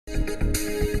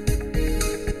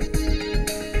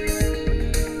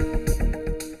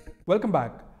Welcome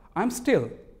back. I'm still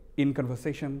in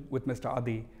conversation with Mr.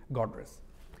 Adi Godrej.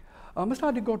 Mr.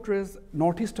 Adi Godrej,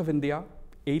 northeast of India,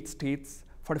 8 states,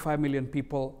 45 million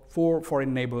people, 4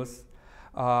 foreign neighbors.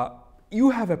 You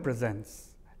have a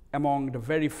presence among the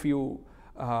very few,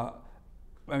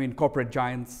 corporate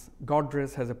giants.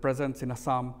 Godrej has a presence in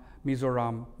Assam,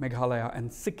 Mizoram, Meghalaya,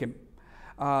 and Sikkim.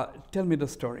 Tell me the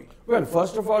story. Well,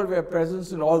 first of all, we have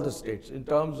presence in all the states in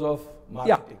terms of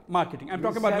marketing. Yeah, marketing. I'm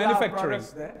talking about manufacturing.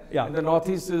 Yeah. And the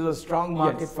Northeast is a strong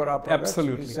market for our products.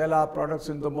 Absolutely. We sell our products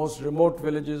in the most remote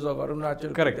villages of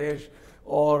Arunachal Pradesh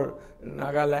or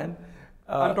Nagaland.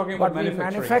 I'm talking about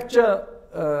manufacturing. We manufacture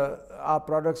our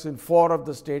products in 4 of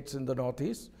the states in the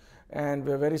Northeast, and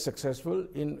we're very successful.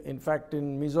 In fact,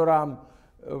 in Mizoram,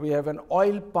 we have an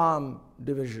oil palm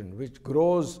division which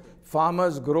grows,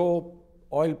 farmers grow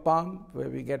oil palm, where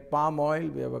we get palm oil,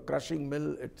 we have a crushing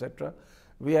mill, etc.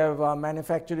 We have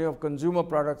manufacturing of consumer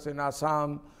products in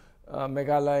Assam,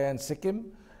 Meghalaya and Sikkim.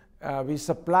 We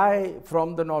supply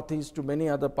from the Northeast to many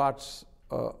other parts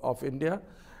of India.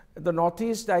 The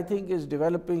Northeast, I think, is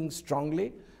developing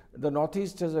strongly. The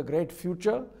Northeast has a great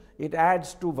future. It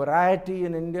adds to variety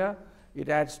in India. It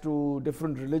adds to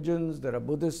different religions. There are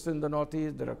Buddhists in the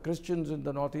Northeast. There are Christians in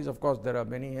the Northeast. Of course, there are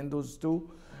many Hindus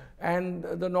too. And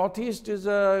the Northeast is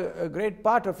a great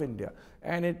part of India.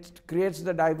 And it creates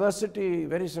the diversity,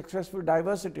 very successful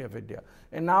diversity of India.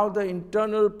 And now the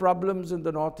internal problems in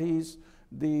the Northeast,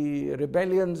 the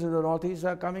rebellions in the Northeast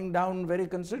are coming down very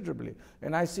considerably.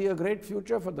 And I see a great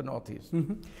future for the Northeast.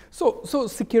 Mm-hmm. So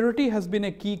security has been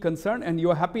a key concern, and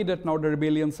you are happy that now the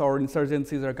rebellions or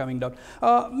insurgencies are coming down.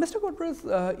 Mr.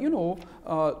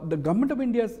 Godrej, the government of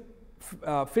India's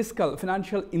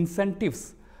financial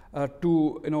incentives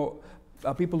to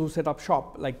people who set up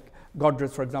shop, like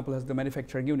Godrej, for example, has the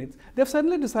manufacturing units. They've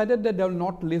suddenly decided that they will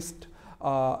not list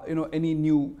any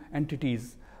new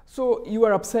entities. So you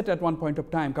were upset at one point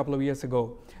of time, a couple of years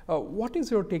ago. What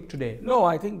is your take today? No,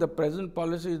 I think the present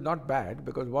policy is not bad,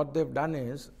 because what they've done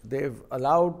is they've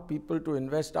allowed people to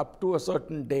invest up to a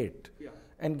certain date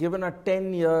and given a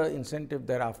 10-year incentive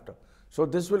thereafter. So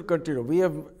this will continue. We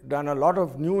have done a lot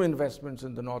of new investments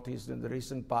in the Northeast in the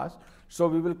recent past. So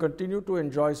we will continue to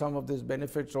enjoy some of these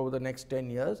benefits over the next 10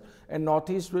 years. And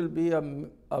Northeast will be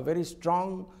a very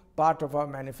strong part of our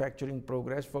manufacturing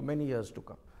progress for many years to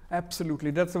come.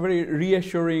 Absolutely. That's a very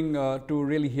reassuring to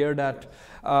really hear that.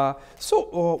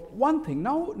 One thing,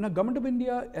 now the government of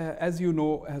India, as you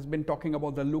know, has been talking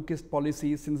about the Lookist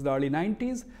policy since the early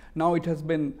 90s. Now it has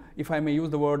been, if I may use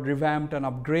the word, revamped and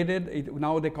upgraded.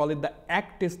 Now they call it the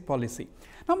Actist policy.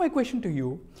 Now my question to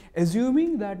you,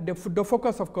 assuming that the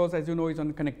focus, of course, as you know, is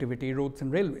on connectivity, roads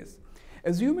and railways.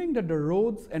 Assuming that the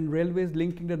roads and railways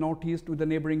linking the Northeast to the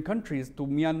neighboring countries, to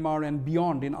Myanmar and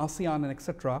beyond in ASEAN and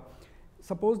etc.,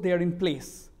 suppose they are in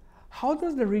place, how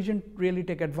does the region really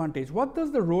take advantage? What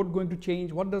does the road going to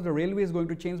change? What does the railway is going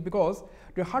to change? Because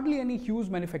there are hardly any huge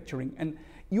manufacturing, and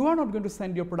you are not going to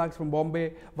send your products from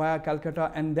Bombay via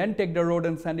Calcutta and then take the road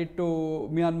and send it to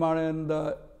Myanmar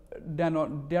and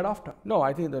then thereafter. No,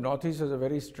 I think the Northeast has a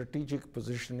very strategic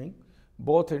positioning,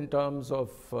 both in terms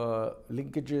of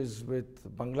linkages with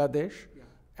Bangladesh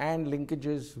and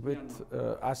linkages with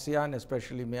ASEAN,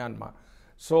 especially Myanmar.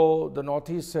 So the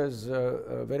Northeast is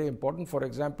very important. For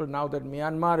example, now that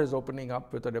Myanmar is opening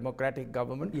up with a democratic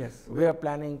government, we are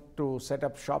planning to set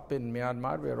up shop in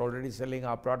Myanmar. We are already selling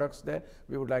our products there.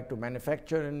 We would like to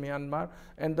manufacture in Myanmar,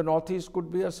 and the Northeast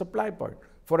could be a supply point.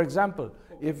 For example,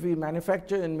 if we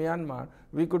manufacture in Myanmar,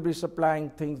 we could be supplying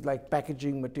things like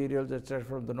packaging materials, etc.,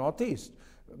 from the Northeast,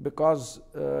 because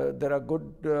there are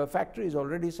good factories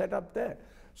already set up there.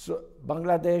 So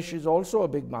Bangladesh is also a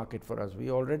big market for us.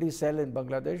 We already sell in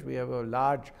Bangladesh. We have a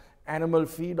large animal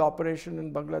feed operation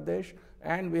in Bangladesh,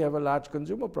 and we have a large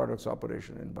consumer products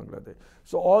operation in Bangladesh.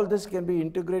 So all this can be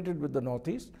integrated with the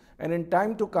Northeast, and in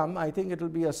time to come, I think it will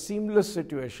be a seamless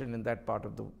situation in that part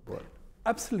of the world.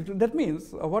 Absolutely. That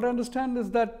means what I understand is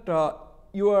that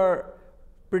you are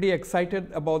pretty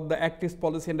excited about the Actist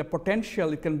policy and the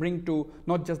potential it can bring to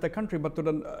not just the country but to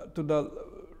the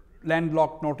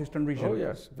landlocked northeastern region. Oh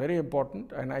yes, very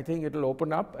important, and I think it will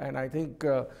open up. And I think,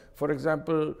 for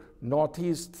example,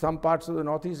 Northeast, some parts of the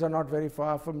Northeast are not very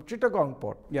far from Chittagong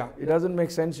port. Yeah, it doesn't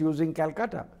make sense using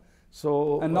Calcutta.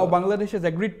 So and now Bangladesh has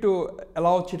agreed to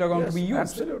allow Chittagong to be used.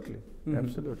 Absolutely,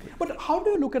 absolutely. But how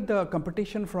do you look at the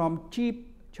competition from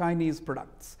cheap Chinese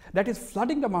products that is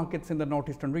flooding the markets in the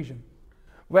northeastern region?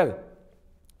 Well,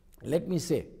 let me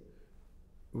say,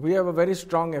 we have a very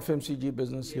strong FMCG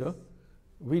business here.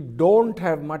 We don't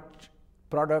have much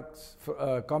products,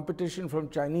 competition from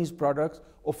Chinese products,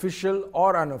 official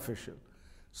or unofficial.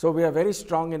 So we are very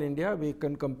strong in India. We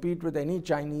can compete with any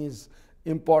Chinese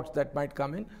imports that might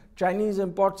come in. Chinese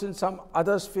imports in some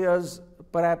other spheres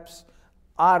perhaps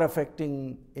are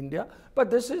affecting India,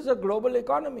 but this is a global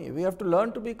economy. We have to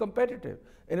learn to be competitive.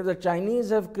 And if the Chinese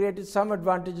have created some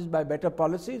advantages by better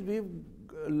policies, we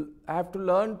have to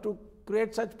learn to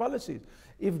create such policies.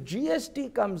 If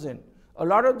GST comes in, a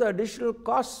lot of the additional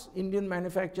costs Indian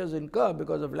manufacturers incur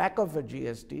because of lack of a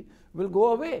GST will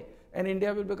go away, and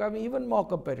India will become even more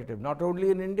competitive, not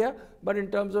only in India, but in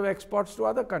terms of exports to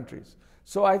other countries.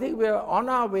 So I think we are on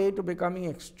our way to becoming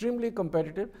extremely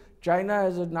competitive. China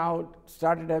has now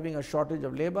started having a shortage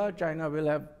of labor. China will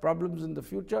have problems in the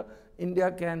future.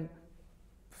 India can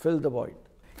fill the void.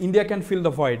 India can fill the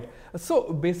void.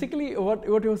 So basically what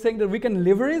you're saying, that we can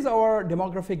leverage our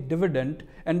demographic dividend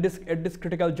and at this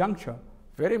critical juncture.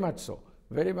 Very much so.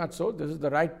 Very much so. This is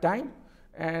the right time.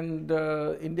 And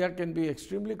India can be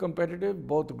extremely competitive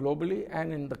both globally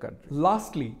and in the country.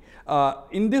 Lastly,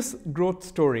 in this growth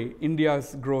story,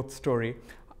 India's growth story,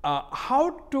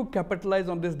 how to capitalize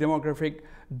on this demographic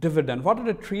dividend? What are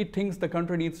the three things the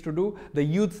country needs to do, the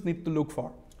youths need to look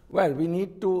for? Well, we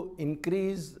need to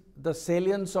increase the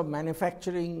salience of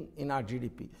manufacturing in our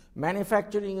GDP.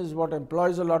 Manufacturing is what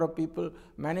employs a lot of people.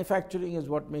 Manufacturing is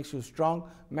what makes you strong.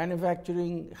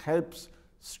 Manufacturing helps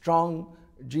strong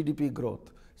GDP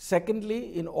growth.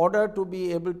 Secondly, in order to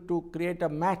be able to create a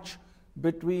match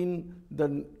between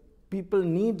the people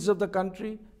needs of the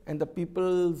country and the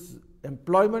people's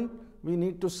employment, we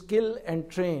need to skill and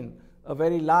train a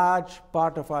very large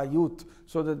part of our youth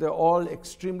so that they're all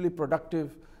extremely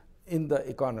productive in the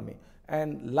economy.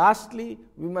 And lastly,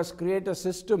 we must create a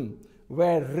system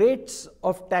where rates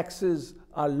of taxes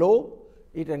are low.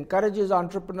 It encourages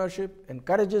entrepreneurship,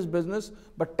 encourages business,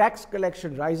 but tax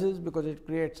collection rises because it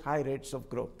creates high rates of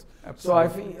growth. Absolutely. So I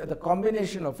feel the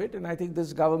combination of it, and I think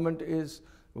this government is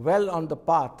well on the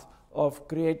path of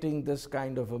creating this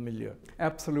kind of a milieu.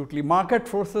 Absolutely. Market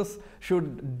forces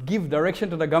should give direction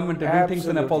to the government and do things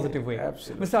in a positive way.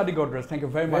 Absolutely. Mr. Adi Godrej, thank you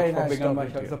very much for being on my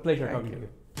show. It's a pleasure talking to you.